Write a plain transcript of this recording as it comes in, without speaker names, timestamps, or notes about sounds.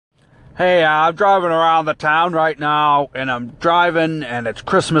Hey, I'm driving around the town right now, and I'm driving, and it's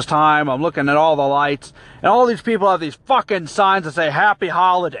Christmas time. I'm looking at all the lights, and all these people have these fucking signs that say Happy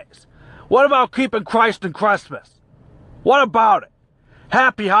Holidays. What about keeping Christ in Christmas? What about it?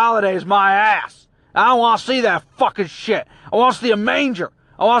 Happy Holidays, my ass. I don't want to see that fucking shit. I want to see a manger.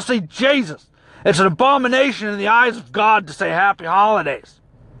 I want to see Jesus. It's an abomination in the eyes of God to say Happy Holidays.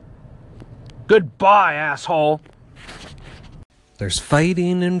 Goodbye, asshole. There's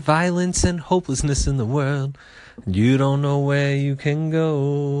fighting and violence and hopelessness in the world. You don't know where you can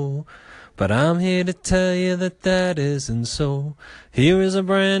go. But I'm here to tell you that that isn't so. Here is a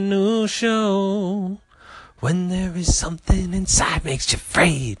brand new show. When there is something inside makes you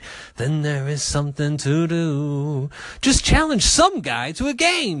afraid, then there is something to do. Just challenge some guy to a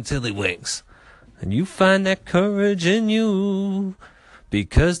game, Tiddlywinks, and you find that courage in you.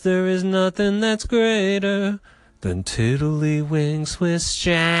 Because there is nothing that's greater than Tiddlywinks with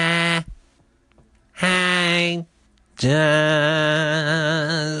Shine Jazz.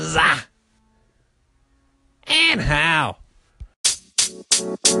 And how?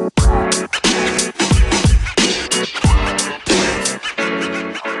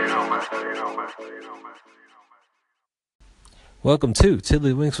 Welcome to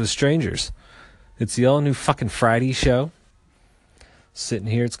Tiddlywinks with Strangers. It's the all-new fucking Friday show. Sitting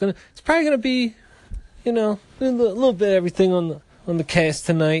here, it's probably gonna be, a little bit of everything on the cast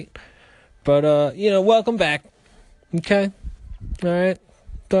tonight. But welcome back. Okay, all right,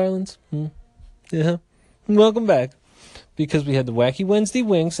 darlings. Yeah, welcome back. Because we had the Wacky Wednesday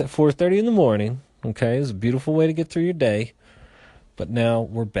Winks at 4:30 in the morning. Okay, it was a beautiful way to get through your day. But now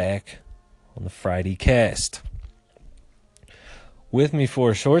we're back on the Friday cast. With me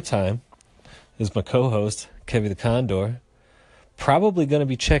for a short time is my co-host, Kevy the Condor. Probably going to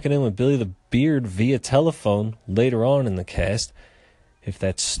be checking in with Billy the Beard via telephone later on in the cast, if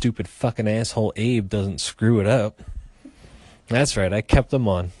that stupid fucking asshole Abe doesn't screw it up. That's right, I kept him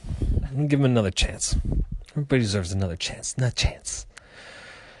on. I'm give him another chance. Everybody deserves another chance, not chance.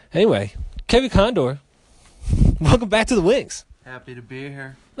 Anyway, Kevy Condor, welcome back to the Winks. Happy to be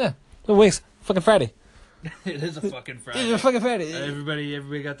here. Yeah, the Winks, fucking Friday. It is a fucking Friday. It's a fucking Friday.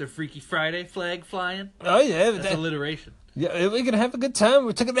 Everybody got their Freaky Friday flag flying. Oh yeah, that's alliteration. Yeah, we're gonna have a good time.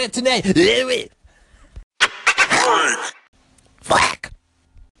 We're talking about tonight. Flack.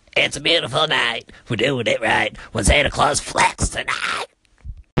 It's a beautiful night. We're doing it right. When Santa Claus flex tonight.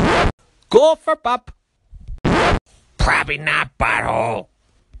 Go for pop. Probably not butthole.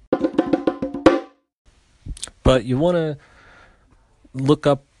 But you want to look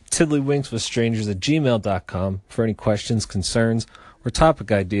up Tiddlywinks with Strangers at gmail.com for any questions, concerns, or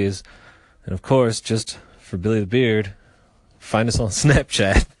topic ideas. And of course, just for Billy the Beard, find us on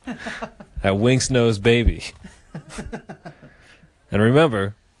Snapchat at WinksNoseBaby. And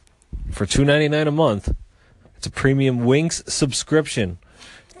remember, for $2.99 a month, it's a premium Winks subscription.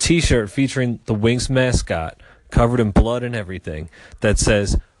 T-shirt featuring the Winks mascot, covered in blood and everything, that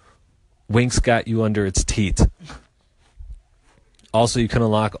says, Winks got you under its teeth. Also, you can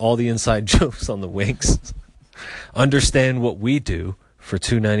unlock all the inside jokes on the Winks. Understand what we do for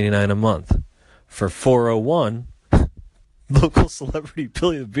 $2.99 a month. For $4.01, local celebrity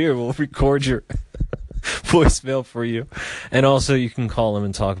Billy the Beard will record your voicemail for you. And also, you can call him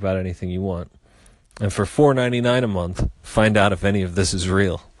and talk about anything you want. And for $4.99 a month, find out if any of this is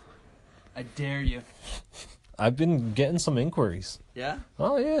real. I dare you. I've been getting some inquiries. Yeah?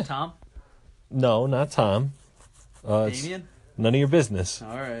 Oh, yeah. Tom? No, not Tom. Damien? None of your business.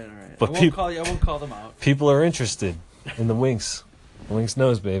 All right. But I won't call them out. People are interested in the Winks. The Winks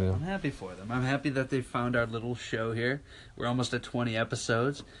knows, baby. I'm happy for them. I'm happy that they found our little show here. We're almost at 20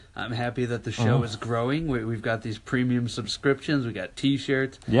 episodes. I'm happy that the show is growing. We've got these premium subscriptions. We got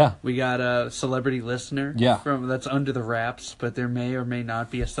T-shirts. Yeah. We got a celebrity listener. Yeah. That's under the wraps, but there may or may not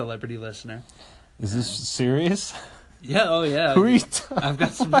be a celebrity listener. Is this serious? Yeah. Oh, yeah. Who are you I've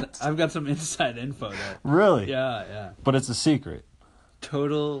got some inside info there. Really? Yeah. But it's a secret.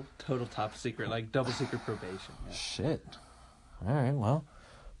 Total top secret, like double secret probation. Yeah. Shit. All right, well.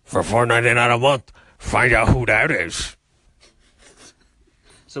 For $4.99 a month, find out who that is.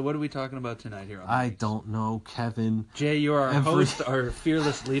 So what are we talking about tonight here? I don't know, Kevin. Jay, you're our host, our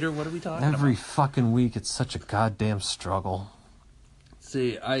fearless leader. What are we talking about? Every fucking week, it's such a goddamn struggle.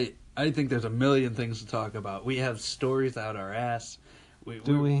 See, I think there's a million things to talk about. We have stories out our ass.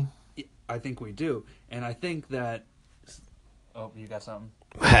 Do we? I think we do. And I think that... Oh, you got something?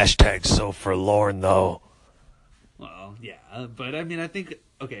 Hashtag so forlorn, though. Well, yeah. But, I mean, I think...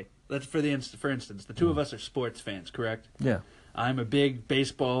 Okay, let's for instance, the two of us are sports fans, correct? Yeah. I'm a big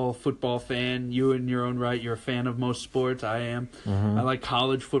baseball, football fan. You, in your own right, you're a fan of most sports. I am. I like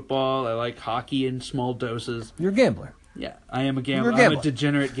college football. I like hockey in small doses. You're a gambler. Yeah, I am a gambler. You're a I'm gambler. a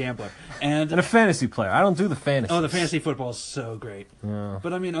degenerate gambler. And a fantasy player. I don't do the fantasy. Oh, the fantasy football is so great. Yeah.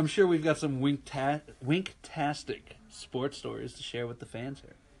 But I mean, I'm sure we've got some winktastic sports stories to share with the fans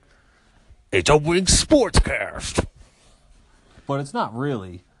here. It's a Wink Sportscast. But it's not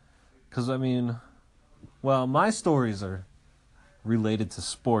really. Because, I mean, well, my stories are related to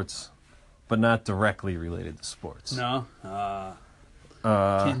sports, but not directly related to sports. No?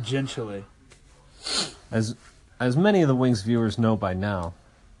 Tangentially. As many of the Wings viewers know by now,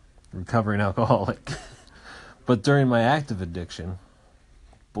 recovering alcoholic. But during my active addiction,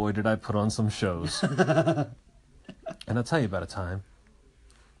 boy, did I put on some shows. And I'll tell you about a time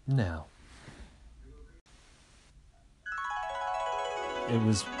now. It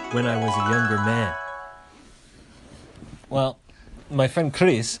was when I was a younger man. Well, my friend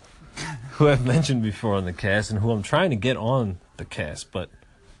Chris, who I've mentioned before on the cast, and who I'm trying to get on the cast, but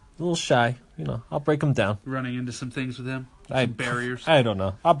a little shy, you know, I'll break him down. Running into some things with him? Some barriers? I don't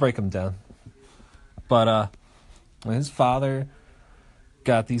know. I'll break him down. But his father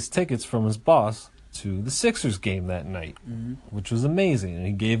got these tickets from his boss to the Sixers game that night, which was amazing. And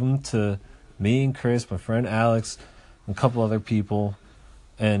he gave them to me and Chris, my friend Alex, and a couple other people.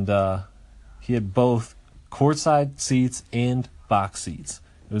 And he had both courtside seats and box seats.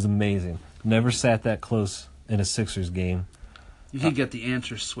 It was amazing. Never sat that close in a Sixers game. You could get the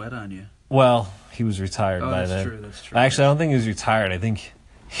answer sweat on you. Well, he was retired by then. That's true. Actually, I don't think he was retired. I think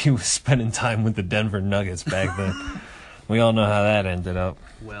he was spending time with the Denver Nuggets back then. We all know how that ended up.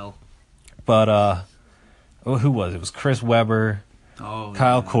 Well. But, who was it? It was Chris Webber,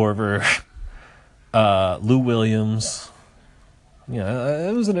 Kyle Korver, Lou Williams. Yeah,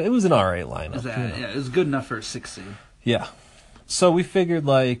 it was an all right lineup. Yeah, it was good enough for a 6 seed. Yeah. So we figured,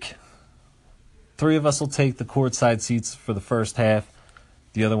 like, 3 of us will take the courtside seats for the first half.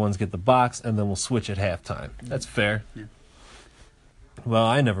 The other ones get the box, and then we'll switch at halftime. That's fair. Yeah. Well,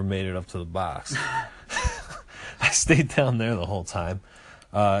 I never made it up to the box. I stayed down there the whole time.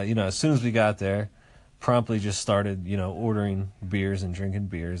 As soon as we got there, promptly just started, ordering beers and drinking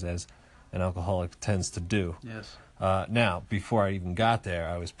beers, as an alcoholic tends to do. Yes. Now, before I even got there,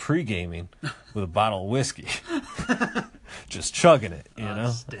 I was pre-gaming with a bottle of whiskey. Just chugging it,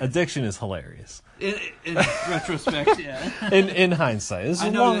 Addiction is hilarious. In retrospect, yeah. In hindsight. I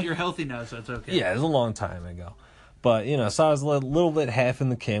know that you're healthy now, so it's okay. Yeah, it was a long time ago. But, so I was a little bit half in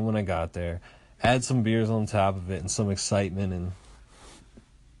the can when I got there. Add some beers on top of it and some excitement and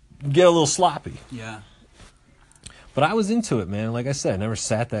get a little sloppy. Yeah. But I was into it, man. Like I said, I never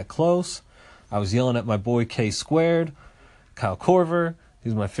sat that close. I was yelling at my boy K Squared, Kyle Korver. He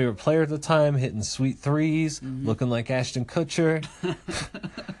was my favorite player at the time, hitting sweet threes, looking like Ashton Kutcher.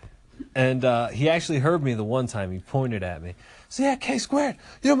 And he actually heard me the one time. He pointed at me. So, yeah, K Squared,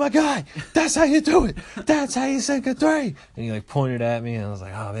 you're my guy. That's how you do it. That's how you sink a three. And he, pointed at me, and I was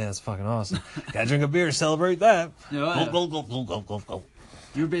like, oh, man, that's fucking awesome. Gotta drink a beer to celebrate that. Yeah, Go.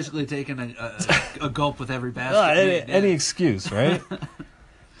 You're basically taking a gulp with every basket. Any excuse, right?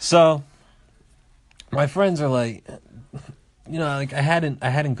 So, my friends are like, I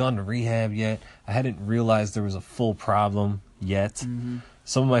hadn't gone to rehab yet. I hadn't realized there was a full problem yet. Mm-hmm.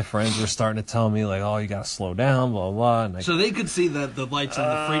 Some of my friends were starting to tell me, oh, you got to slow down, blah, blah, blah. So they could see the lights on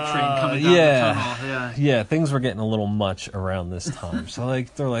the freight train coming down the tunnel. Yeah. Yeah, things were getting a little much around this time. So,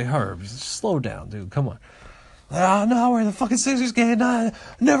 they're like, Herb, just slow down, dude. Come on. Oh, no, we're in the fucking Sixers game. I'm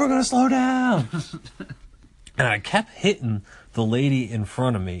never going to slow down. And I kept hitting the lady in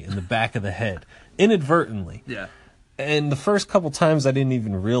front of me in the back of the head, inadvertently. Yeah. And the first couple times I didn't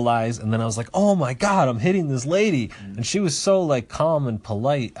even realize, and then I was like, oh my God, I'm hitting this lady. And she was so calm and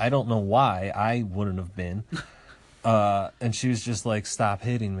polite. I don't know why. I wouldn't have been. And she was just like, stop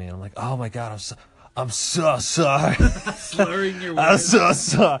hitting me. And I'm like, oh my God, I'm so sorry. Slurring your words. I'm so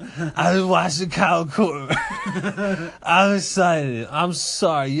sorry. I was watching Kyle Korver. I'm excited. I'm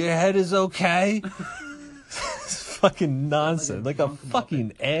sorry. Your head is okay? It's fucking nonsense. Like a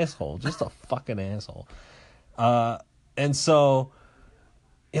fucking asshole. Just a fucking asshole. And so,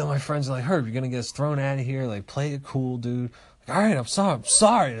 my friends are like, Herb, you're going to get us thrown out of here. Play it cool, dude. All right, I'm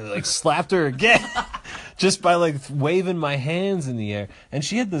sorry. And, slapped her again just by, waving my hands in the air. And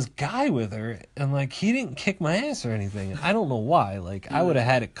she had this guy with her, and, he didn't kick my ass or anything. I don't know why. I would have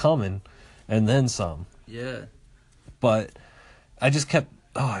had it coming and then some. Yeah. But I just kept...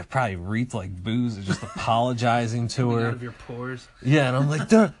 Oh, I probably reeked like booze and just apologizing to her. Out of your pores. Yeah, and I'm like,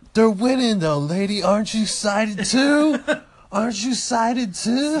 they're winning though, lady. Aren't you excited too? Aren't you excited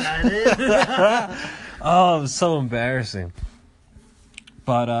too? Excited? Oh, it was so embarrassing.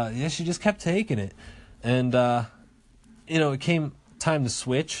 But, yeah, she just kept taking it. And, it came time to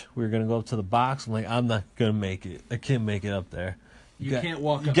switch. We were going to go up to the box. I'm like, I'm not going to make it. I can't make it up there. You can't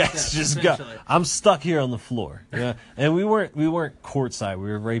walk up guys steps, just go. essentially. I'm stuck here on the floor. Yeah, and we weren't courtside.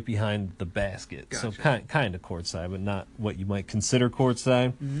 We were right behind the basket, so Gotcha. kind of courtside, but not what you might consider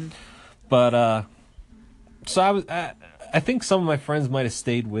courtside. Mm-hmm. But so I think some of my friends might have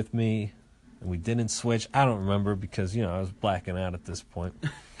stayed with me, and we didn't switch. I don't remember because I was blacking out at this point.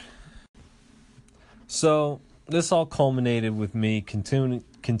 So this all culminated with me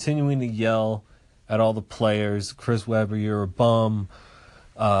continuing to yell at all the players, Chris Webber, you're a bum,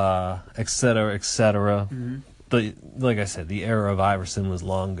 et cetera, et cetera. Mm-hmm. Like I said, the era of Iverson was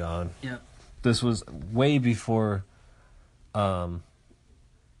long gone. Yep. This was way before, what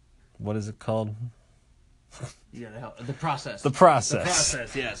is it called? Yeah, the process. The process. The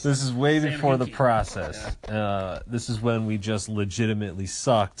process, yes. This is way Sam before the Hinkie. process. This is when we just legitimately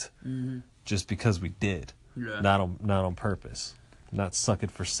sucked, just because we did, Yeah. not on purpose. Not suck it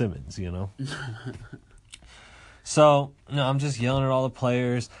for Simmons, So, I'm just yelling at all the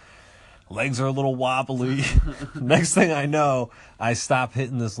players. Legs are a little wobbly. Next thing I know, I stop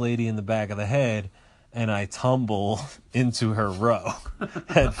hitting this lady in the back of the head, and I tumble into her row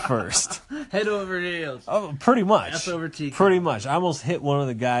head first. Head over heels. Oh, pretty much. Ass over tea. Pretty much. I almost hit one of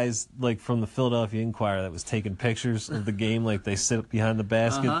the guys, from the Philadelphia Inquirer that was taking pictures of the game, they sit behind the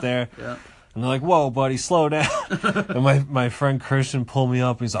basket there. Yeah. And they're like, whoa, buddy, slow down. And my friend Christian pulled me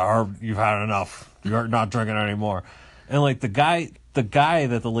up. He's like, you've had enough. You're not drinking anymore. And, the guy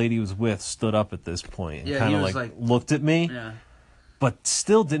that the lady was with stood up at this point and Yeah, kind he of, was like- looked at me, Yeah. but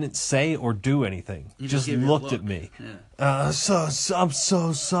still didn't say or do anything. He Just gave you a looked look. at me. Yeah. I'm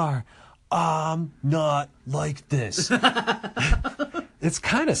so sorry. I'm not like this. It's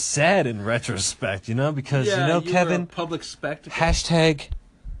kind of sad in retrospect, because, Yeah, you were Kevin, a public spectacle. #,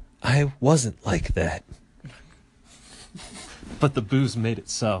 I wasn't like that. But the booze made it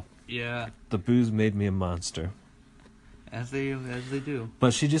so. Yeah. The booze made me a monster. As they do.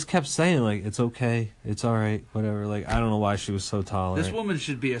 But she just kept saying, it's okay, it's all right, whatever. I don't know why she was so tolerant. This woman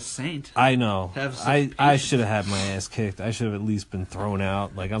should be a saint. I know. Have some I patience. should have had my ass kicked. I should have at least been thrown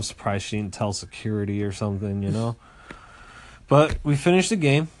out. I'm surprised she didn't tell security or something, But we finished the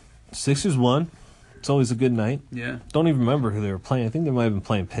game. Sixers won. It's always a good night. Yeah. Don't even remember who they were playing. I think they might have been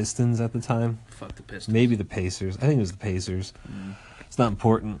playing Pistons at the time. Fuck the Pistons. Maybe the Pacers. I think it was the Pacers. It's not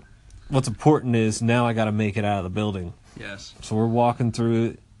important. What's important is now I got to make it out of the building. Yes. So we're walking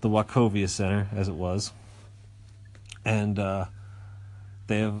through the Wachovia Center, as it was. And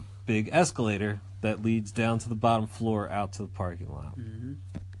they have a big escalator that leads down to the bottom floor out to the parking lot. Mm-hmm.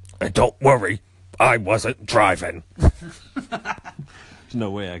 And don't worry, I wasn't driving. There's no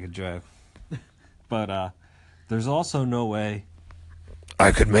way I could drive. But there's also no way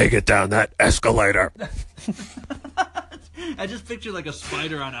I could make it down that escalator. I just picture a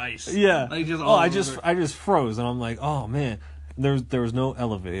spider on ice. Yeah. Just all I over. just froze, and I'm like, oh man. There was no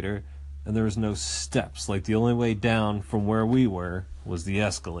elevator, and there was no steps. The only way down from where we were was the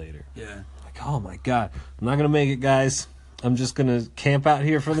escalator. Yeah. Oh my god, I'm not gonna make it, guys. I'm just gonna camp out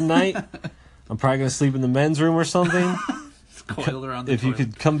here for the night. I'm probably gonna sleep in the men's room or something. It's coiled around the If you toilet.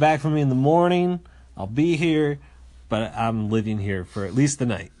 could come back for me in the morning, I'll be here. But I'm living here for at least the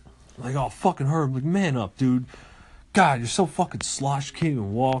night. Oh, fucking Herb, man up, dude. God, you're so fucking slosh, can't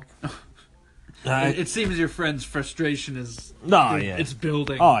even walk. It seems your friend's frustration is. Oh, yeah. It's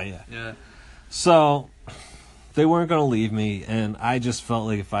building. Oh, yeah. Yeah. So, they weren't going to leave me, and I just felt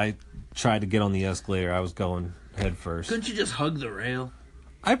like if I tried to get on the escalator, I was going head first. Couldn't you just hug the rail?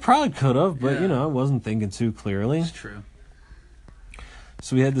 I probably could have, but, Yeah. I wasn't thinking too clearly. It's true.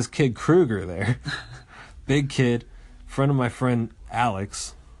 So we had this kid Kruger there. Big kid. Friend of my friend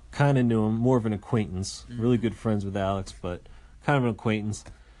Alex. Kind of knew him. More of an acquaintance. Really good friends with Alex, but kind of an acquaintance.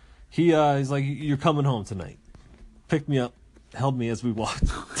 He's like, you're coming home tonight. Picked me up. Held me as we walked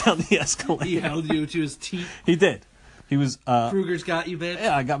down the escalator. He held you to his teeth. He did. He was... Kruger's got you, babe.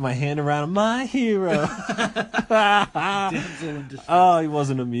 yeah, I got my hand around him. My hero. Damsel in distress. Oh, he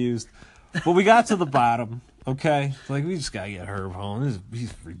wasn't amused. But we got to the bottom, okay? We just got to get Herb home.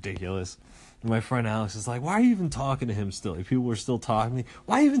 He's ridiculous. And my friend Alex is like, why are you even talking to him still? If people were still talking to me,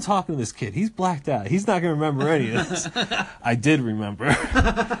 why are you even talking to this kid? He's blacked out. He's not going to remember any of this. I did remember.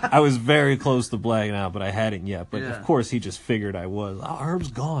 I was very close to blacking out, but I hadn't yet. But Yeah. of course, he just figured I was. Oh, Herb's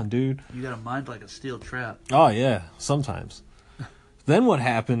gone, dude. You got a mind like a steel trap. Oh, yeah, sometimes. Then what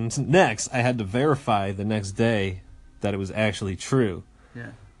happened next, I had to verify the next day that it was actually true. Yeah.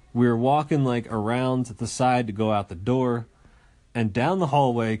 We were walking around the side to go out the door, and down the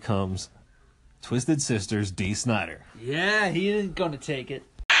hallway comes Twisted Sisters, D. Snyder. Yeah, he isn't going to take it.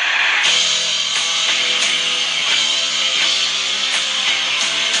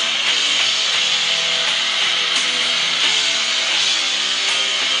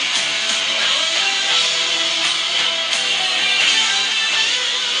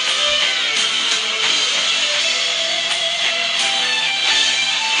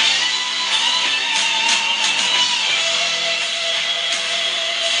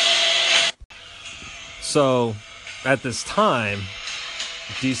 So, at this time,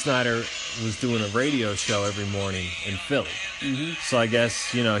 D. Snyder was doing a radio show every morning in Philly. Mm-hmm. So I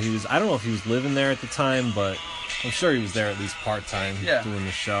guess, he was, I don't know if he was living there at the time, but I'm sure he was there at least part-time doing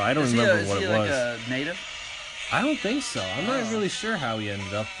the show. I don't remember what it was. Is he like a native? I don't think so. I'm not really sure how he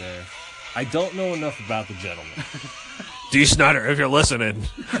ended up there. I don't know enough about the gentleman. D. Snyder, if you're listening,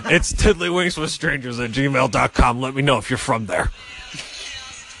 it's tiddlywingswithstrangers@gmail.com. Let me know if you're from there.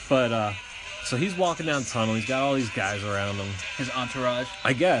 But, so he's walking down the tunnel. He's got all these guys around him. His entourage.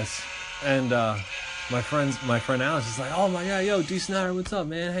 I guess. And my friend Alex is like, oh my God, yo, D. Snyder, what's up,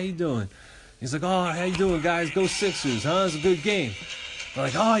 man? How you doing? He's like, oh, how you doing, guys? Go Sixers, huh? It's a good game. I'm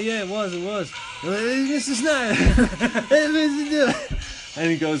like, oh yeah, it was. Mr. Snyder. And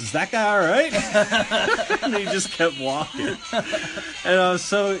he goes, is that guy all right? And he just kept walking. And I was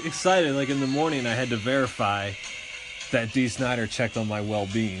so excited. Like in the morning, I had to verify that D. Snyder checked on my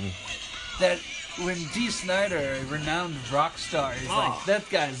well-being. That when D. Snyder, a renowned rock star, is like, that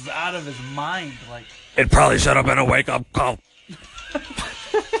guy's out of his mind. Like, it probably should have been a wake-up call.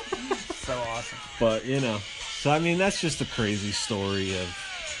 So awesome. But, so I mean, that's just a crazy story of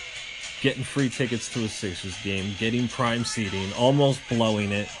getting free tickets to a Sixers game, getting prime seating, almost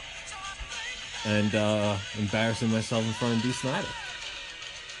blowing it, and embarrassing myself in front of D. Snyder.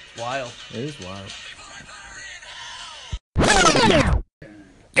 Wild. It is wild.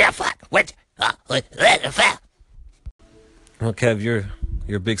 Well, Kev, you're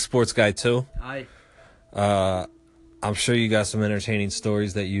a big sports guy too. Hi. I'm sure you got some entertaining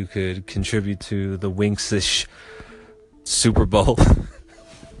stories that you could contribute to the Winksish Super Bowl.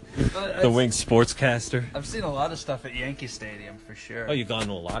 The Winks Sportscaster. I've seen a lot of stuff at Yankee Stadium for sure. Oh, you've gone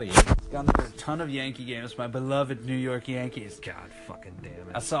to a lot of Yankees. Gone to a ton of Yankee games. My beloved New York Yankees. God fucking damn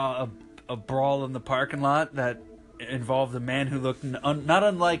it. I saw a brawl in the parking lot that involved a man who looked not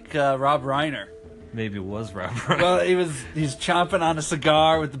unlike Rob Reiner. Maybe it was Rob Reiner. Well, he's chomping on a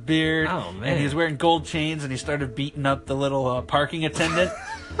cigar with the beard. Oh, man. And he was wearing gold chains, and he started beating up the little parking attendant.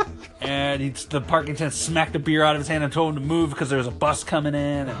 And the parking attendant smacked the beer out of his hand and told him to move because there was a bus coming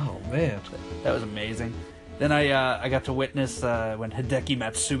in. And Oh, man. that was amazing. Then I got to witness when Hideki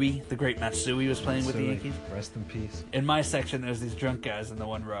Matsui, the great Matsui, was playing with the Yankees. Rest in peace. In my section, there's these drunk guys in the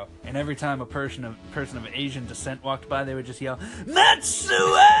one row, and every time a person of Asian descent walked by, they would just yell, "Matsui!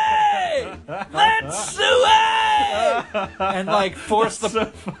 Matsui!" and like force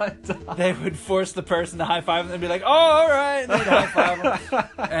they would force the person to high five them and be like, "Oh, all right," and they'd high five them.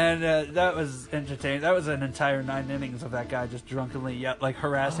 And that was entertaining. That was an entire 9 innings of that guy just drunkenly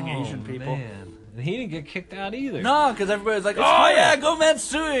harassing Asian people. Man. And he didn't get kicked out either. No, because everybody was like, "Oh hard. yeah, go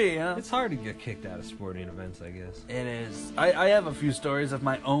Matsui!" It's hard to get kicked out of sporting events, I guess. It is. I have a few stories of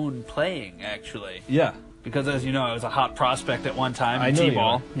my own playing, actually. Yeah. Because, as you know, I was a hot prospect at one time I in know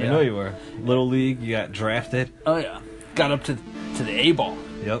T-ball. you were. I know you were. Little League, you got drafted. Oh, yeah. Got up to the A-ball.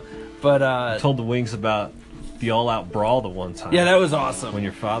 Yep. But, told the Wings about the all-out brawl the one time. yeah, that was awesome. When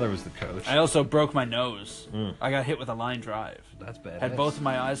your father was the coach. I also broke my nose. I got hit with a line drive. That's bad. Had both of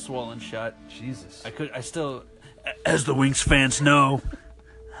my eyes swollen shut. Jesus. I still, as the Wings fans know,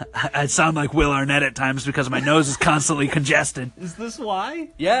 I sound like Will Arnett at times because my nose is constantly congested. Is this why?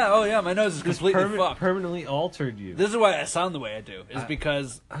 Yeah, oh yeah, my nose is completely fucked. Permanently altered you. This is why I sound the way I do. Is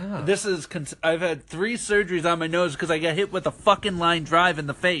because I've had 3 surgeries on my nose because I got hit with a fucking line drive in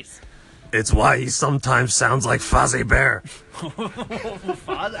the face. It's why he sometimes sounds like Fozzie Bear.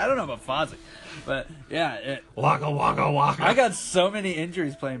 Fozzie? I don't know about Fozzie. But, yeah. Waka, waka, waka. I got so many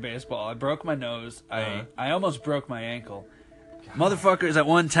injuries playing baseball. I broke my nose. I almost broke my ankle. God. Motherfuckers, at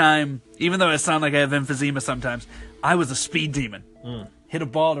one time, even though I sound like I have emphysema sometimes, I was a speed demon. Hit a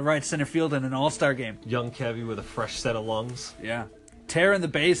ball to right center field in an all-star game. Young Kevy with a fresh set of lungs. Yeah. Tearing the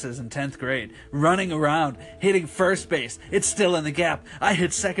bases in 10th grade, running around, hitting first base. It's still in the gap. I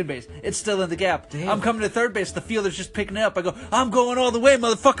hit second base. It's still in the gap. Damn. I'm coming to third base. The fielder's just picking it up. I go, I'm going all the way,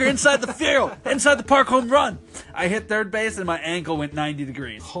 motherfucker, inside the field, inside the park, home run. I hit third base and my ankle went 90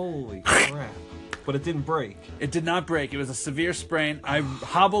 degrees. Holy crap. But it didn't break. It did not break. It was a severe sprain. I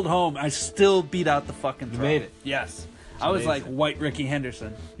hobbled home. I still beat out the fucking throw. You made it. Yes. I was like white Ricky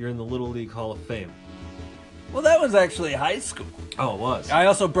Henderson. You're in the Little League Hall of Fame. Well, that was actually high school. Oh, it was. I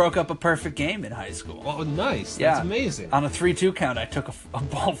also broke up a perfect game in high school. Oh, nice. Yeah. That's amazing. On a 3-2 count, I took a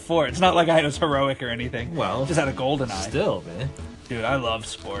ball 4. It's not like I was heroic or anything. Well, just had a golden eye. Still, man. Dude, I love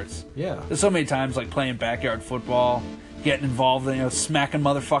sports. Yeah. There's so many times like playing backyard football, getting involved in, smacking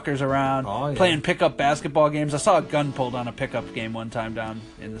motherfuckers around, playing pickup basketball games. I saw a gun pulled on a pickup game one time down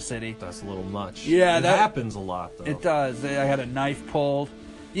in the city. That's a little much. Yeah, that happens a lot, though. It does. I had a knife pulled.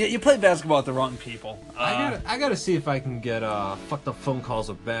 You play basketball with the wrong people. I gotta see if I can get fucked up phone calls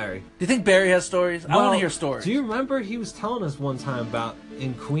with Barry. Do you think Barry has stories? I want to hear stories. Do you remember he was telling us one time about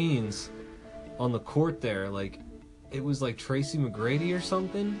in Queens, on the court there, like it was like Tracy McGrady or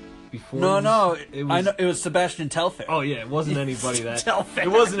something? No, it was, I know it was Sebastian Telfair. Oh yeah, it wasn't anybody that. Telfair.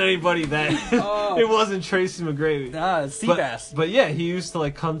 It wasn't anybody that. It wasn't Tracy McGrady. Seabass. But yeah, he used to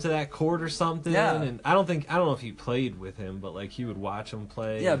like come to that court or something. Yeah. And I don't know if he played with him, but like he would watch him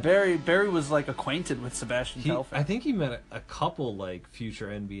play. Yeah, Barry was like acquainted with Sebastian Telfair. I think he met a couple like future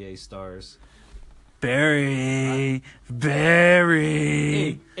NBA stars. Barry.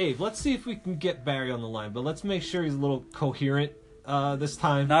 Abe, let's see if we can get Barry on the line, but let's make sure he's a little coherent. This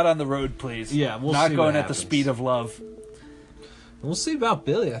time. Not on the road, please. Yeah, we'll not see going what at the speed of love. We'll see about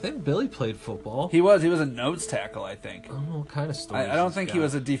Billy. I think Billy played football. He was a nose tackle, I think. I don't know what kind of story. I don't think he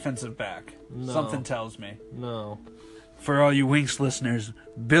was a defensive back. No. Something tells me. No. For all you Winx listeners,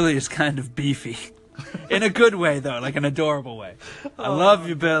 Billy is kind of beefy. In a good way, though, like an adorable way. I love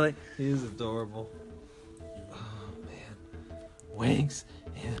you, Billy. He is adorable. Oh, man. Winx.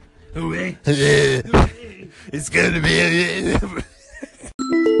 Yeah. Winx. It's gonna be...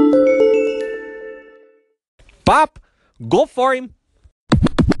 Pop, go for him.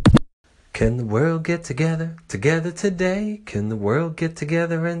 Can the world get together today? Can the world get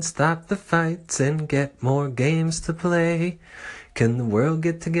together and stop the fights and get more games to play? Can the world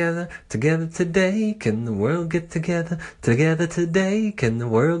get together today? Can the world get together today? Can the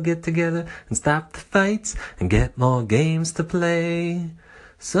world get together and stop the fights and get more games to play?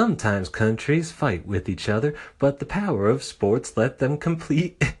 Sometimes countries fight with each other, but the power of sports let them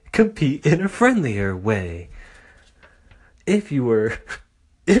compete in a friendlier way. If you were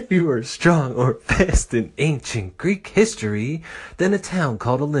strong or fast in ancient Greek history, then a town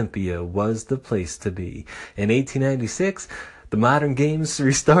called Olympia was the place to be. In 1896, the modern games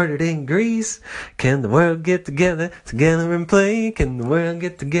restarted in Greece. Can the world get together and play? Can the world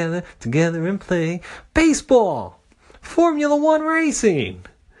get together and play? Baseball, Formula One racing,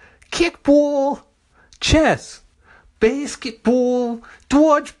 kickball, chess, basketball,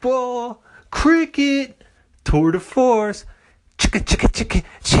 dodgeball, cricket, tour de force, chicka,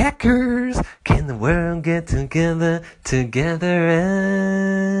 checkers. Can the world get together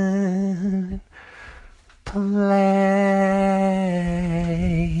and play?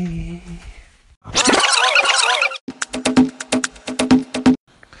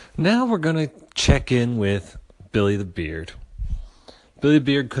 Now we're gonna check in with Billy the Beard. Billy the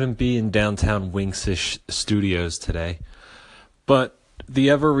Beard couldn't be in downtown Winxish Studios today, but the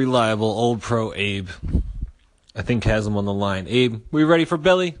ever-reliable old pro Abe, I think, has him on the line. Abe, we ready for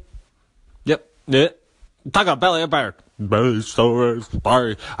Billy? Yep. Talk about Billy the Beard. Billy so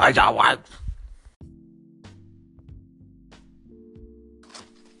sorry. I got one.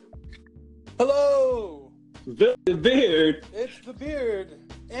 Hello! Billy the Beard. It's the Beard.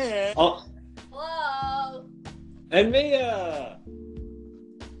 And... Oh, Hello. and Mia.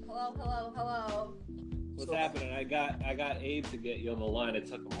 Hello. What's happening? I got Abe to get you on the line. It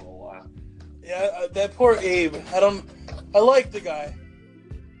took him a little while. Yeah, that poor Abe. I like the guy.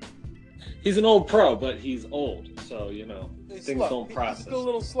 He's an old pro, but he's old, so, He's things slow. don't process. He's still a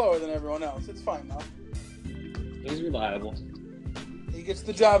little slower than everyone else. It's fine now. He's reliable. He gets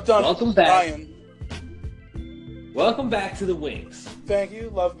the job done. Welcome back. Ryan. Welcome back to the Wings. Thank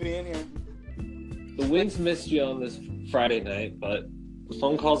you. Love being here. The Wings missed you on this Friday night, but the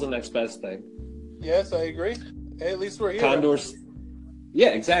phone call's the next best thing. Yes, I agree. Hey, at least we're here. Condors. Yeah,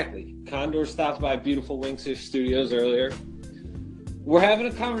 exactly. Condor stopped by beautiful Winxish Studios earlier. We're having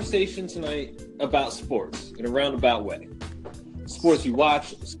a conversation tonight about sports in a roundabout way. Sports you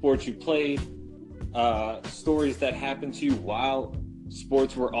watch, sports you played, stories that happened to you while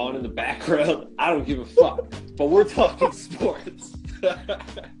sports were on in the background. I don't give a fuck. But we're talking sports.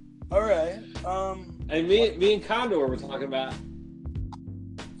 All right. And me and Condor were talking about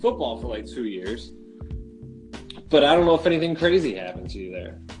football for like 2 years. But I don't know if anything crazy happened to you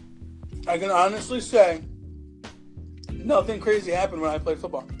there. I can honestly say nothing crazy happened when I played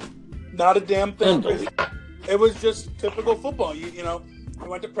football. Not a damn thing crazy. It was just typical football. You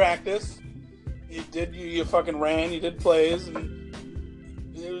went to practice. You fucking ran. You did plays, and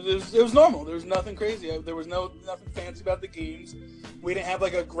it was normal. There was nothing crazy. There was nothing fancy about the games. We didn't have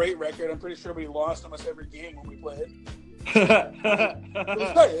like a great record. I'm pretty sure we lost almost every game when we played. It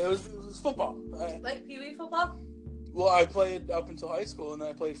was great. It was football. Like Pee Wee football? Well, I played up until high school, and then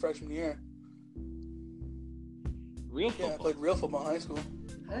I played freshman year. Real Yeah, I football. played real football in high school.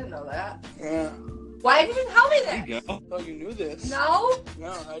 I didn't know that. Yeah. Why didn't you tell me There that? you go. Oh, you knew this? No?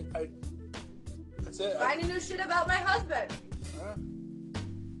 No, I that's it. I knew shit about my husband.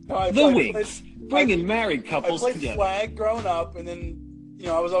 No, I The played- Wings. Bringing married I couples played together. flag growing up, and then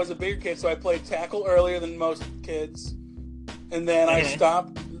I was always a bigger kid, so I played tackle earlier than most kids. And then I Okay.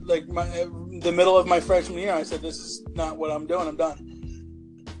 stopped like the middle of my freshman year. I said, "This is not what I'm doing. I'm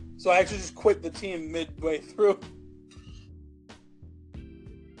done." So I actually just quit the team midway through.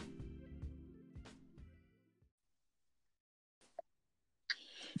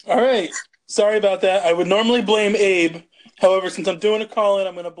 All right. Sorry about that. I would normally blame Abe. However, since I'm doing a call-in,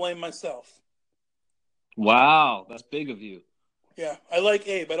 I'm going to blame myself. Wow, that's big of you. Yeah, I like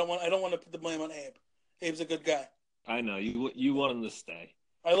Abe. I don't want to put the blame on Abe. Abe's a good guy. I know you want him to stay.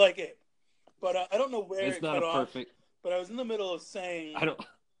 I like Abe, but I don't know where It's it not cut a off. perfect. But I was in the middle of saying I don't.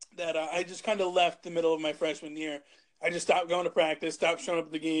 that I just kind of left the middle of my freshman year. I just stopped going to practice, stopped showing up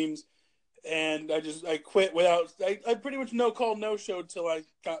at the games, and I quit without. I pretty much no call, no show till I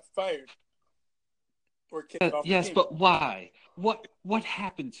got fired or kicked off. Yes, the team. but why? What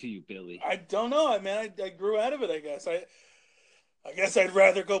happened to you, Billy? I don't know, man. I grew out of it. I guess I guess I'd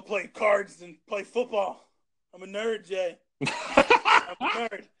rather go play cards than play football. I'm a nerd, Jay. I'm a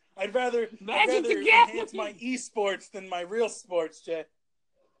nerd. I'd rather Magic the enhance Gathering. my esports than my real sports, Jay.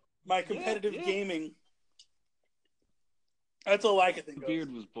 My competitive yeah. gaming. That's all I can think The of.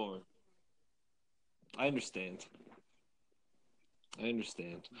 beard was born. I understand.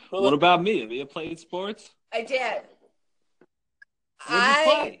 Well, What about me? Have you played sports? I did. What did you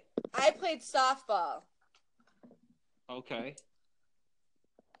play? I played softball. Okay.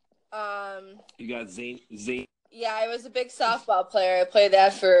 Um, You got Zane. yeah, I was a big softball player. I played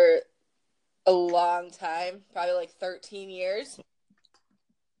that for a long time, probably like 13 years.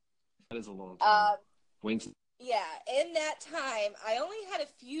 That is a long time. Um, Wings. yeah, in that time, I only had a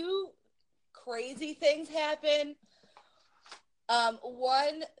few crazy things happen.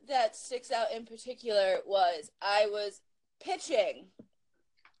 One that sticks out in particular was I was pitching,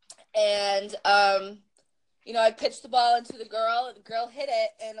 and I pitched the ball into the girl, and the girl hit it,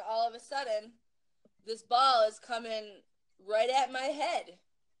 and all of a sudden, this ball is coming right at my head.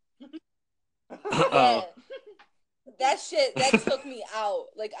 Uh-oh. And that took me out.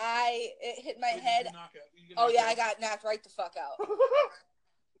 Like it hit my head. Oh yeah, I got knocked right the fuck out.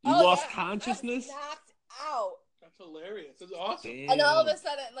 You Oh, lost yeah, consciousness? I was knocked out. That's hilarious. That's awesome. Damn. And all of a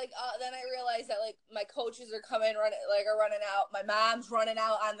sudden, then I realized that my coaches are running out. My mom's running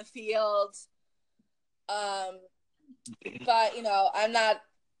out on the field. But I'm not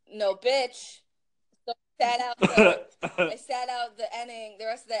no bitch. So I sat out the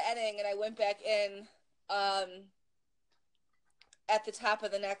rest of the inning, and I went back in at the top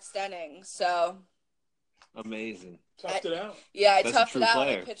of the next inning. So Amazing. Toughed it out. yeah, I That's a toughed true it out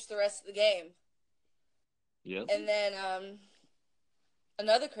player. and pitched the rest of the game. Yep. And then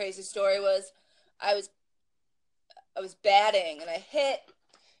another crazy story was I was batting, and I hit.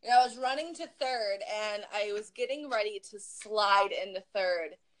 I was running to third, and I was getting ready to slide into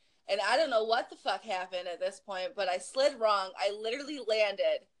third. And I don't know what the fuck happened at this point, but I slid wrong. I literally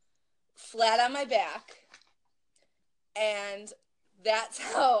landed flat on my back, and that's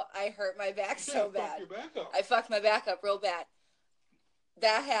how I hurt my back so bad. Your back up. I fucked my back up real bad.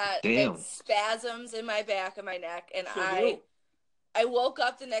 That had Damn. like, spasms in my back and my neck, and So I woke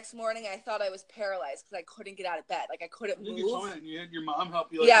up the next morning. I thought I was paralyzed because I couldn't get out of bed. Like I couldn't I think it's move. fine. You had your mom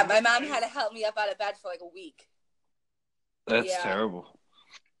help you. Yeah, my mom had to help me up out of bed for like a week. That's Yeah. terrible.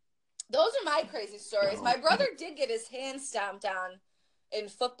 Those are my crazy stories. Oh. My brother did get his hand stomped on in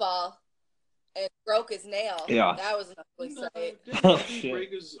football and broke his nail. Yeah. That was an ugly sight. Oh, Did he shit.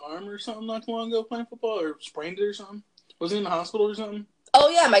 break his arm or something not too long ago playing football, or sprained it or something? Was he in the hospital or something? Oh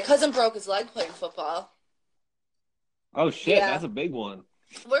yeah, my cousin broke his leg playing football. Oh shit, Yeah. that's a big one.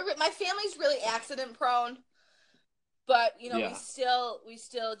 My family's really accident prone, but Yeah. we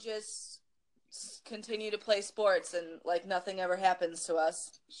still just continue to play sports, and like nothing ever happens to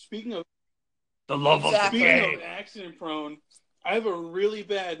us. Speaking of The love Exactly. accident prone, I have a really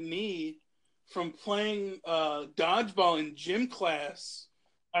bad knee from playing dodgeball in gym class.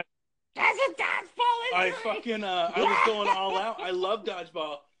 That's a dodgeball. I was going all out. I love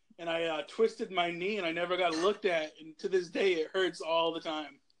dodgeball, and I twisted my knee, and I never got looked at. And to this day, it hurts all the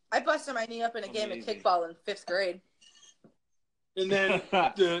time. I busted my knee up in a game of Amazing. kickball in 5th grade. And then,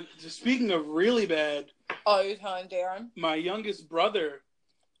 speaking of really bad, Oh, you're telling Darren? my youngest brother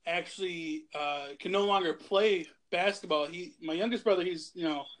actually can no longer play basketball. My youngest brother, he's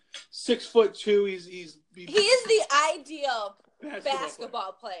 6'2". He is the ideal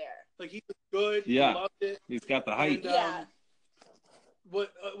basketball player. Like, he was good. Yeah. He loved it. He's got the height. And, Yeah.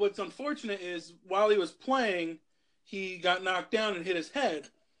 What's unfortunate is while he was playing, he got knocked down and hit his head,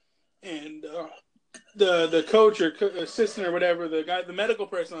 and the coach or assistant or whatever, the medical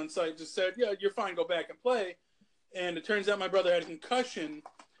person on site just said, "Yeah, you're fine. Go back and play." And it turns out my brother had a concussion,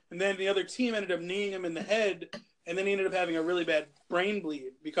 and then the other team ended up kneeing him in the head, and then he ended up having a really bad brain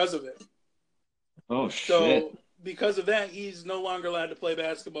bleed because of it. Oh, So shit. because of that, he's no longer allowed to play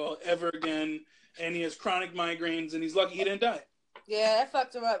basketball ever again, and he has chronic migraines, and he's lucky he didn't die. Yeah, that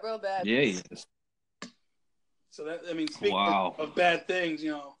fucked him up real bad. Yeah, he is. So speaking Wow. of bad things,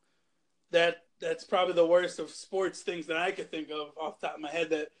 that's probably the worst of sports things that I could think of off the top of my head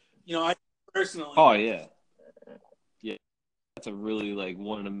that, I personally. Oh, yeah. Yeah. That's a really, like,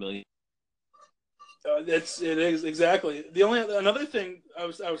 1 in a million. It is exactly. Another thing I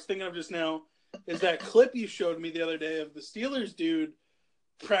was thinking of just now is that clip you showed me the other day of the Steelers dude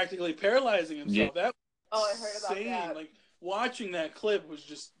practically paralyzing himself. Yeah. That Oh, was I heard about insane. that. Like, watching that clip was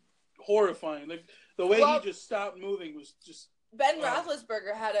just horrifying. Like, the way he just stopped moving was just. Ben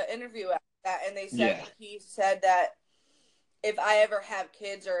Roethlisberger had an interview after that, and Yeah. he said that if I ever have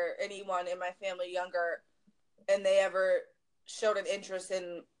kids or anyone in my family younger, and they ever showed an interest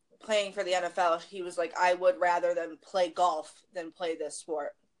in playing for the NFL, he was like, I would rather them play golf than play this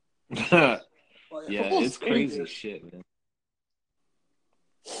sport. Yeah, it's crazy shit, man.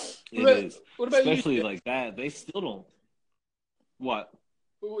 It is. What about Especially you? like that. They still don't. What?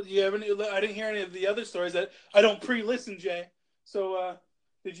 Do you have any? I didn't hear any of the other stories. That I don't pre-listen, Jay. So,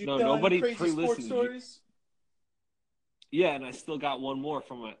 did you No, tell nobody any crazy sports pre-listened. stories? Yeah, and I still got one more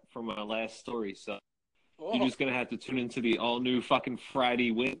from my last story. So Oh, you're just gonna have to tune into the all new fucking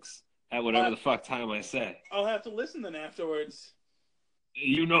Friday Winks at whatever the fuck time I say. I'll have to listen then afterwards.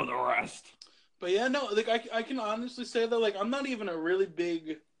 You know the rest. But yeah, no, like I can honestly say that, like, I'm not even a really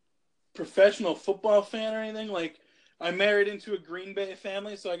big professional football fan or anything. Like, I married into a Green Bay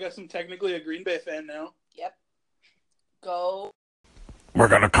family, so I guess I'm technically a Green Bay fan now. Yep. Go. We're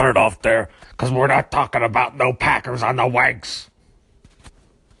gonna cut it off there, because we're not talking about no Packers on the Wanks.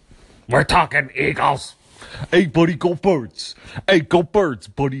 We're talking Eagles. Hey, buddy, go Birds. Hey, go Birds,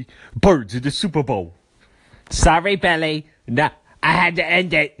 buddy. Birds in the Super Bowl. Sorry, Billy. No, I had to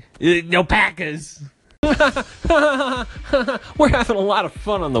end it. No Packers. We're having a lot of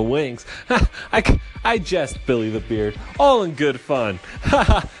fun on the Wings. I jest, Billy the Beard, all in good fun.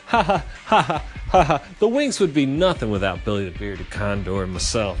 The Wings would be nothing without Billy the Bearded Condor and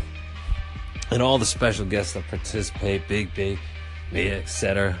myself, and all the special guests that participate, Big B, me,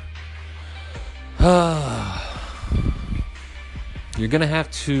 etc. You're gonna have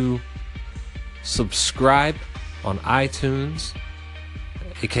to subscribe on iTunes,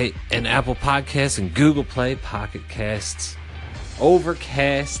 aka and Apple Podcasts and Google Play, Pocket Casts,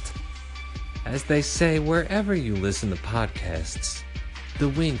 Overcast, as they say, wherever you listen to podcasts, the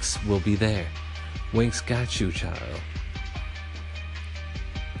Winks will be there. Winks got you, child.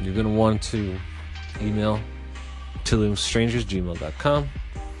 You're gonna want to email TilliumStrangersGmail.com.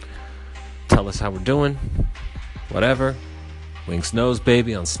 Tell us how we're doing, whatever. Winks knows,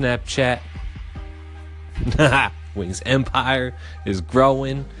 baby, on Snapchat. Winks Empire is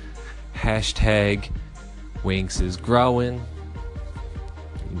growing. Hashtag Winks is growing.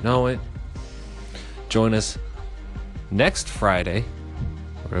 You know it. Join us next Friday,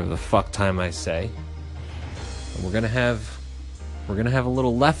 whatever the fuck time I say. And we're gonna have a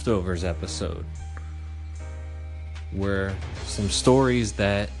little leftovers episode where some stories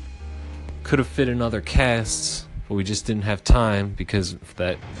that could have fit in other casts, but we just didn't have time because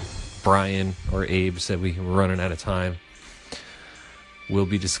that Brian or Abe said we were running out of time, will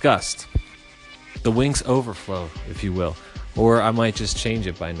be discussed. The Winks overflow, if you will. Or I might just change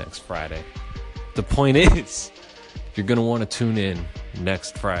it by next Friday. The point is, you're going to want to tune in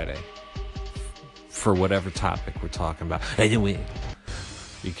next Friday for whatever topic we're talking about. Anyway,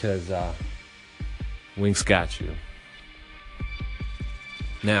 because Winks got you.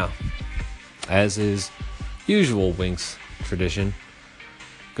 Now, as is usual Winks tradition,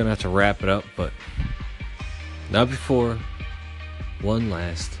 gonna have to wrap it up, but not before one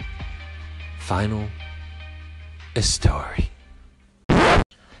last final story.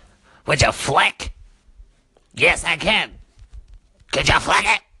 Would you flick? Yes, I can. Could you flick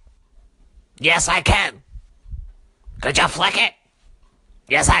it? Yes, I can. Could you flick it?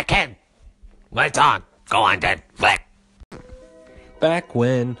 Yes, I can. My tongue. Go on then. Flick. back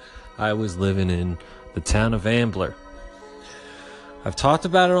when I was living in the town of Ambler. I've talked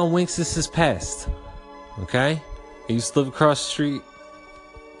about it on Winks' Past. Okay? I used to live across the street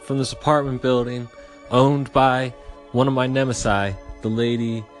from this apartment building owned by one of my nemesis, the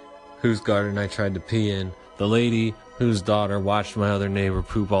lady whose garden I tried to pee in, the lady whose daughter watched my other neighbor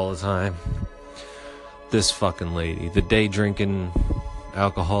poop all the time. This fucking lady, the day drinking,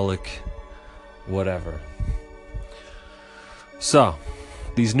 alcoholic, whatever. So,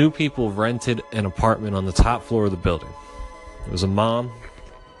 these new people rented an apartment on the top floor of the building. It was a mom,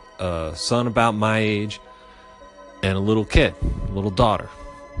 a son about my age, and a little kid, a little daughter.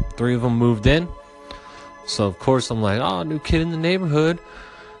 3 of them moved in. So, of course, I'm like, oh, new kid in the neighborhood.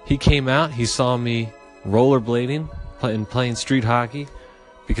 He came out, he saw me rollerblading and playing street hockey,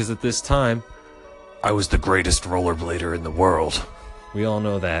 because at this time, I was the greatest rollerblader in the world. We all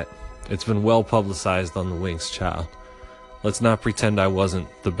know that. It's been well publicized on the Winks, child. Let's not pretend I wasn't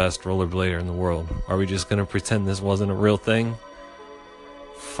the best rollerblader in the world. Are we just gonna pretend this wasn't a real thing?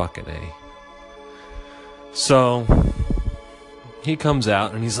 Fucking A. So, he comes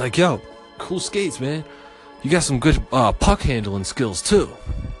out and he's like, yo, cool skates, man. You got some good puck handling skills, too.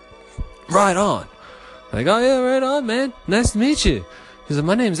 Right on. Like, oh yeah, right on, man. Nice to meet you. He's like,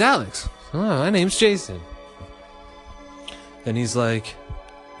 my name's Alex. Oh, my name's Jason. And he's like,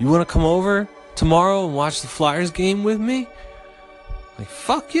 you want to come over tomorrow and watch the Flyers game with me? Like,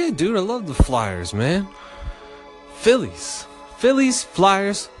 fuck yeah, dude. I love the Flyers, man. Phillies,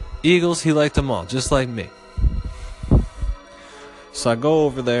 Flyers, Eagles. He liked them all, just like me. So I go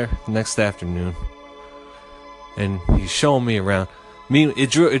over there the next afternoon, and he's showing me around.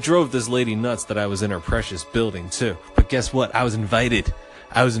 It drove this lady nuts that I was in her precious building, too. But guess what? I was invited.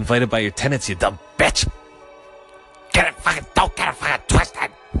 I was invited by your tenants, you dumb bitch. Don't get it fucking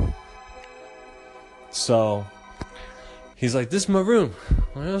twisted. So, he's like, this is my room.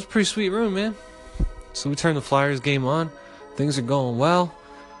 Well, it was a pretty sweet room, man. So we turn the Flyers game on. Things are going well.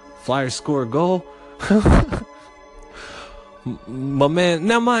 Flyers score a goal. My man,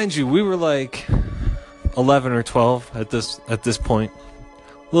 now mind you, we were like 11 or 12 at this point.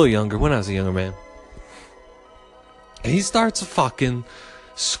 A little younger, when I was a younger man. And he starts fucking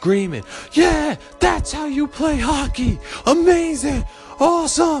screaming, yeah, that's how you play hockey. Amazing.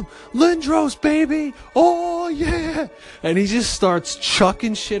 Awesome. Lindros, baby. Oh, yeah. And he just starts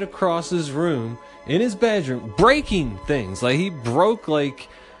chucking shit across his room in his bedroom, breaking things. Like, he broke, like,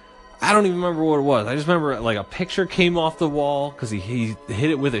 I don't even remember what it was. I just remember, like, a picture came off the wall because he hit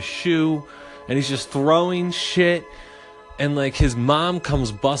it with a shoe. And he's just throwing shit. And, like, his mom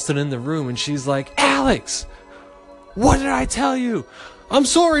comes busting in the room. And she's like, Alex, what did I tell you? I'm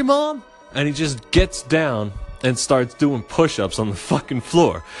sorry, Mom. And he just gets down and starts doing push-ups on the fucking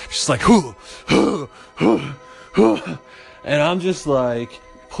floor. She's like, and I'm just, like,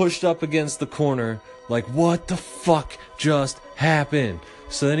 pushed up against the corner. Like, what the fuck just happened?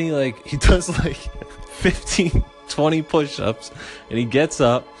 So then he does, like, 15, 20 push-ups. And he gets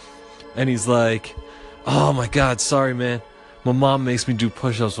up. And he's like, oh my God, sorry, man. My mom makes me do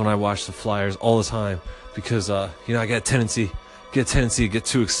push-ups when I watch the Flyers all the time because, I get a tendency to get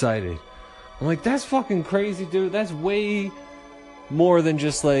too excited. I'm like, that's fucking crazy, dude. That's way more than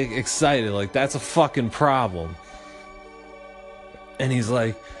just, like, excited. Like, that's a fucking problem. And he's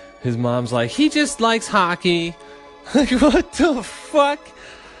like, his mom's like, he just likes hockey. Like, what the fuck?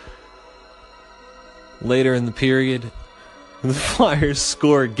 Later in the period, the Flyers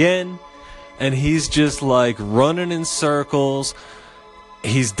score again, and he's just, like, running in circles.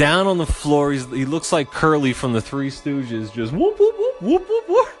 He's down on the floor. He looks like Curly from the Three Stooges, just whoop, whoop, whoop, whoop, whoop,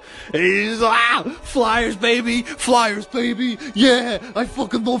 whoop. And he's like, Flyers, baby, yeah, I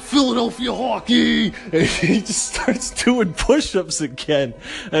fucking love Philadelphia hockey. And he just starts doing push-ups again.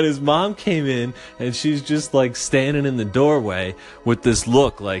 And his mom came in, and she's just, like, standing in the doorway with this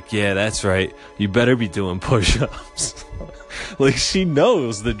look like, yeah, that's right, you better be doing push-ups. Like, she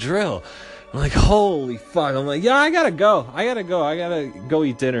knows the drill. I'm like, holy fuck. I'm like, yeah, I gotta go. I gotta go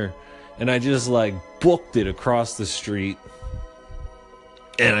eat dinner. And I just, like, booked it across the street.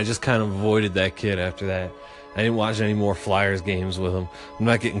 And I just kind of avoided that kid after that. I didn't watch any more Flyers games with him. I'm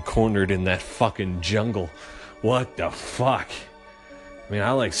not getting cornered in that fucking jungle. What the fuck? I mean,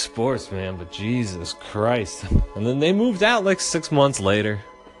 I like sports, man, but Jesus Christ. And then they moved out like 6 months later.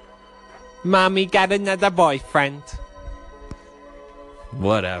 Mommy got another boyfriend.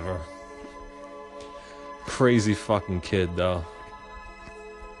 Whatever. Crazy fucking kid, though.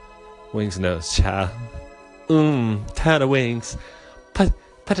 Wings nose, child. Tired of wings.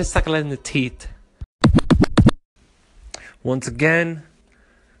 Put a suckle in the teeth. Once again,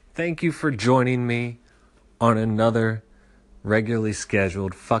 thank you for joining me on another regularly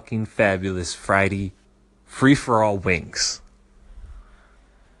scheduled, fucking fabulous Friday free-for-all winks.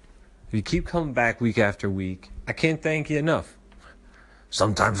 If you keep coming back week after week, I can't thank you enough.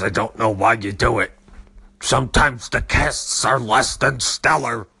 Sometimes I don't know why you do it. Sometimes the casts are less than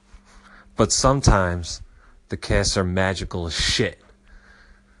stellar. But sometimes the casts are magical as shit.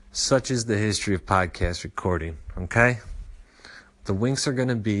 Such is the history of podcast recording, okay? The winks are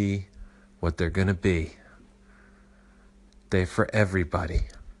gonna be what they're gonna be. They're for everybody.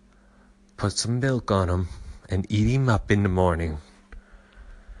 Put some milk on them and eat 'em up in the morning.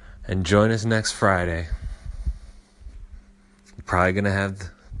 And join us next Friday. We're probably gonna have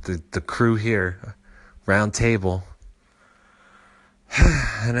the crew here, round table.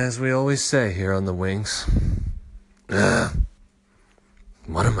 And as we always say here on the Wings,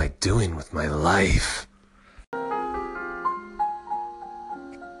 what am I doing with my life?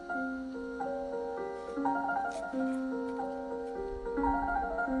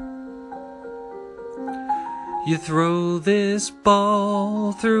 You throw this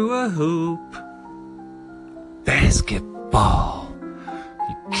ball through a hoop. Basketball.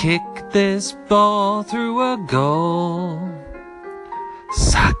 You kick this ball through a goal.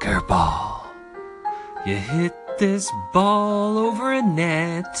 Soccer ball. You hit this ball over a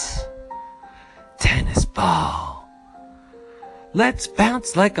net. Tennis ball. Let's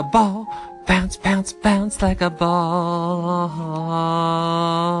bounce like a ball. Bounce, bounce, bounce like a ball.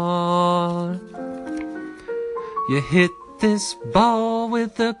 You hit this ball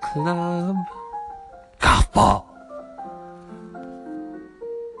with a club. Golf ball.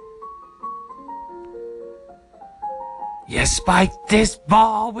 You spike this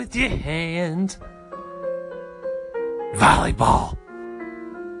ball with your hand. Volleyball.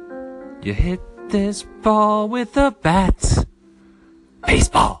 You hit this ball with a bat.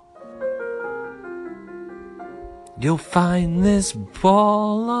 Baseball. You'll find this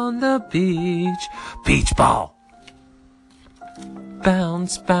ball on the beach. Beach ball.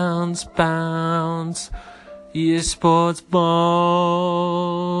 Bounce, bounce, bounce. Your sports ball.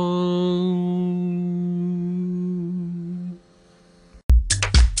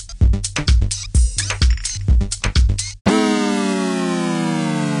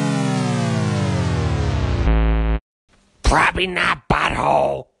 Probably not,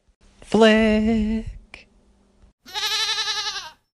 butthole. Flick.